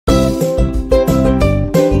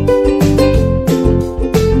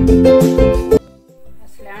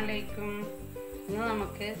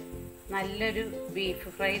നല്ലൊരു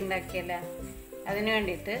beef fry ഉണ്ടാക്കിയല്ല. അതിന്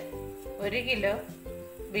വേണ്ടിയിട്ട് 1 കിലോ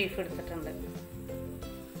ബീഫ് എടുത്തിട്ടുണ്ട്.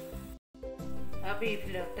 ആ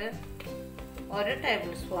ബീഫിലോട്ട് 1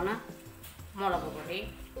 ടേബിൾ സ്പൂണ് മുളക് പൊടി,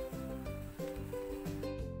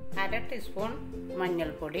 1/2 ടീസ്പൂൺ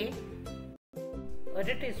മഞ്ഞൾപ്പൊടി,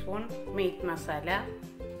 1 ടീസ്പൂൺ മീറ്റ് മസാല,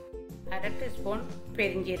 1/2 ടീസ്പൂൺ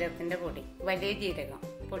പെരിഞ്ജീരകത്തിൻ്റെ പൊടി, വലിയ ജീരകം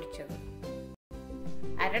പൊടിച്ചത്,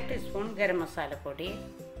 1/2 ടീസ്പൂൺ ഗരം മസാലപ്പൊടി,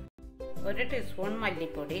 1 ടീസ്പൂൺ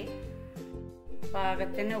മല്ലിപ്പൊടി,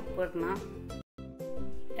 പാകത്തിന് ഉപ്പിടണം,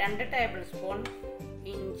 2 ടേബിൾ സ്പൂൺ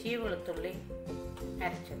ഇഞ്ചി വെളുത്തുള്ളി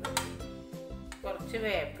അരച്ചത്, കുറച്ച്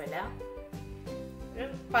വേപ്പില, ഒരു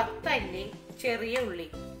 10 അല്ലി ചെറിയ ഉള്ളി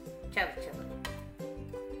ചതച്ചത്.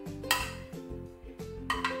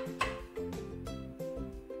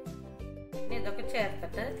 ഇതൊക്കെ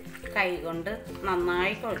ചേർത്തിട്ട് കൈകൊണ്ട്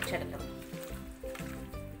നന്നായി കുഴച്ചെടുക്കണം.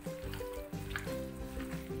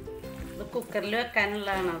 ഇത് കുക്കറിൽ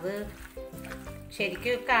വെക്കാനുള്ളതാണ്. അത്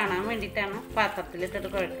ശരിക്കും കാണാൻ വേണ്ടിയിട്ടാണ് പാത്രത്തിലിട്ടിട്ട്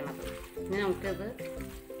കുഴക്കണത്. ഇനി നമുക്കിത്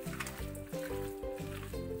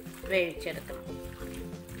വേവിച്ചെടുക്കണം.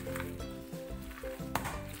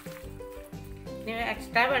 ഇനി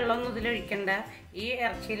എക്സ്ട്രാ വെള്ളമൊന്നും ഇതിലൊഴിക്കണ്ട. ഈ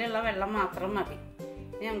ഇറച്ചിയിലുള്ള വെള്ളം മാത്രം മതി.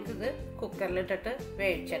 ഇനി നമുക്കിത് കുക്കറിലിട്ടിട്ട്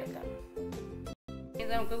വേവിച്ചെടുക്കാം.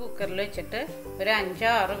 ഇത് നമുക്ക് കുക്കറിൽ വെച്ചിട്ട് ഒരു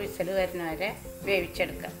 5-6 വിസിൽ വരുന്ന വരെ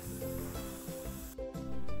വേവിച്ചെടുക്കാം.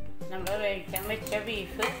 നമ്മൾ വേവിക്കാൻ വെച്ച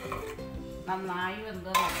ബീഫ് നന്നായി വെന്ത്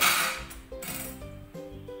നോക്കാം.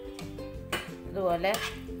 ഇതുപോലെ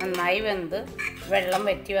നന്നായി വെന്ത് വെള്ളം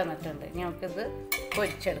വറ്റി വന്നിട്ടുണ്ട്. നമുക്കിത്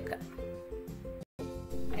പൊരിച്ചെടുക്കാം.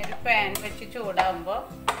 ഒരു പാൻ വെച്ച് ചൂടാകുമ്പോൾ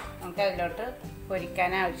നമുക്ക് അതിലോട്ട്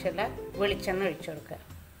പൊരിക്കാൻ ആവശ്യമുള്ള വെളിച്ചെണ്ണ ഒഴിച്ചു കൊടുക്കുക.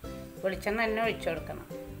 വെളിച്ചെണ്ണ തന്നെ ഒഴിച്ചു കൊടുക്കണം.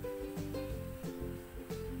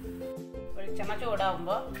 വെളിച്ചെണ്ണ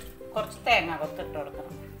ചൂടാകുമ്പോൾ കുറച്ച് തേങ്ങ കൊത്തിട്ട്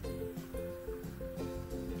കൊടുക്കണം.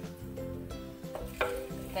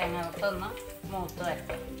 തേങ്ങ കൊത്തൊന്ന് മൂത്ത്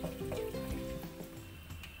വരട്ടെ.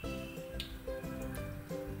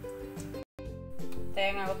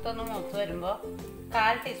 തേങ്ങ കൊത്തൊന്ന് മൂത്ത് വരുമ്പോൾ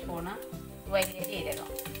 1/4 ടീസ്പൂണ് വലിയ ജീരകം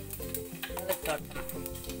അതിട്ട് കൊടുക്കണം.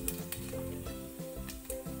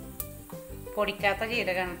 പൊടിക്കാത്ത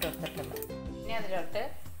ജീരകമാണ് ഇട്ട് കൊടുത്തിട്ടുള്ളത്. ഇനി അതിലോട്ട്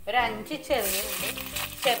ഒരു 5 ചെറിയ ഉള്ളി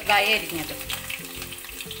ചെറുതായി അരിഞ്ഞത്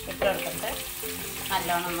ഇട്ട് കൊടുത്തിട്ട്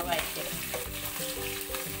നല്ലോണം ഒന്ന് വഴറ്റിയെടുക്കും.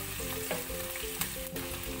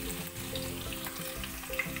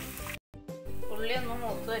 ഉള്ളി ഒന്ന്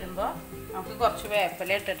മൂത്ത് വരുമ്പോൾ നമുക്ക് കുറച്ച്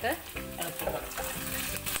വേപ്പില ഇട്ടിട്ട് ഇളക്കി കൊടുക്കാം.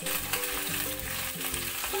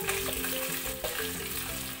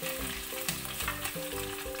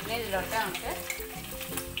 ഇനി ഇതിലോട്ട് നമുക്ക്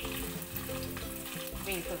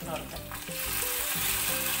ബീഫ് ഇട്ട് കൊടുക്കാം.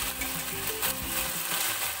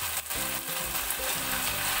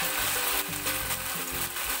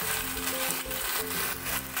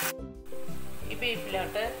 ഈ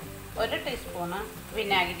ബീഫിലോട്ട് 1 ടീസ്പൂണ്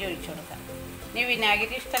വിനാഗിരി ഒഴിച്ചു കൊടുക്കാം. ഇനി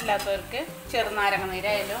വിനാഗിരി ഇഷ്ടമല്ലാത്തവർക്ക് ചെറുനാരങ്ങ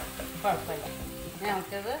നീരായാലും കുഴപ്പമില്ല. ഇനി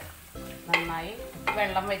നമുക്കിത് നന്നായി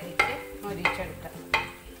വെള്ളം വറ്റിച്ച് മുരിച്ചെടുക്കാം.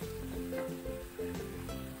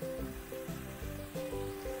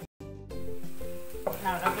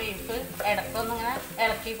 നമ്മുടെ ബീഫ് ഇടയ്ക്കൊന്നിങ്ങനെ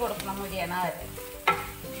ഇളക്കി കൊടുക്കണം മുരിയണ വരെ.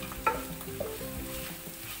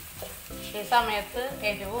 ഈ സമയത്ത്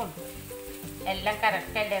എരിവും എല്ലാം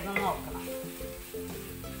കറക്റ്റല്ലേ എന്ന് നോക്കണം.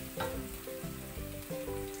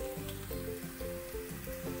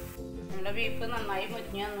 നമ്മുടെ ബീഫ് നന്നായി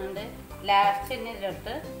മുരിഞ്ഞ് വന്നിട്ട് ലാസ്റ്റ്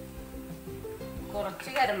ഇതിലോട്ട് കുറച്ച്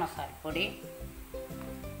ഗരം മസാലപ്പൊടി,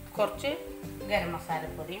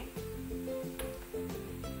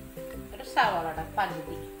 ഒരു സവാളയുടെ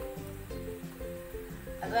പകുതി,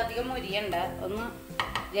 അത് അധികം മുരിയണ്ട, ഒന്ന്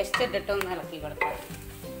ജസ്റ്റ് ഇട്ടിട്ട് ഒന്ന് ഇളക്കി കൊടുക്കാം.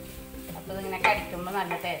 അപ്പോൾ ഇതിങ്ങനെ കടിക്കുമ്പോൾ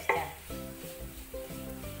നല്ല ടേസ്റ്റാണ്.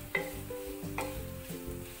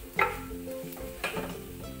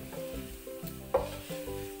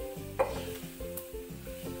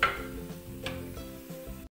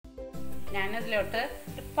 ഞാനതിലോട്ട്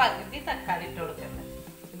ഒരു പകുതി തക്കാളി ഇട്ട് കൊടുക്കുന്നുണ്ട്.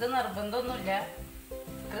 ഇത് നിർബന്ധമൊന്നുമില്ല,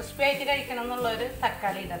 ക്രിസ്പി ആയിട്ട് കഴിക്കണം എന്നുള്ളൊരു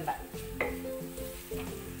തക്കാളി ഇടണ്ട.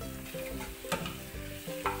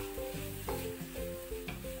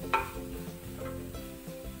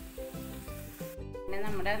 പിന്നെ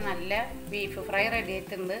നമ്മുടെ നല്ല ബീഫ് ഫ്രൈ റെഡി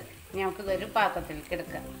ആയിട്ടുണ്ട്. നമുക്കിതൊരു പാത്രത്തിലേക്ക്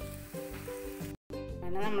എടുക്കാം.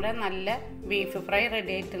 അങ്ങനെ നമ്മുടെ നല്ല ബീഫ് ഫ്രൈ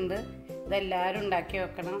റെഡി ആയിട്ടുണ്ട്. ഇതെല്ലാവരും ഉണ്ടാക്കി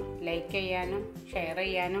വെക്കണം. ലൈക്ക് ചെയ്യാനും ഷെയർ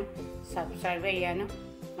ചെയ്യാനും സബ്സ്ക്രൈബ് ചെയ്യാനും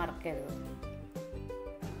മറക്കരുത്.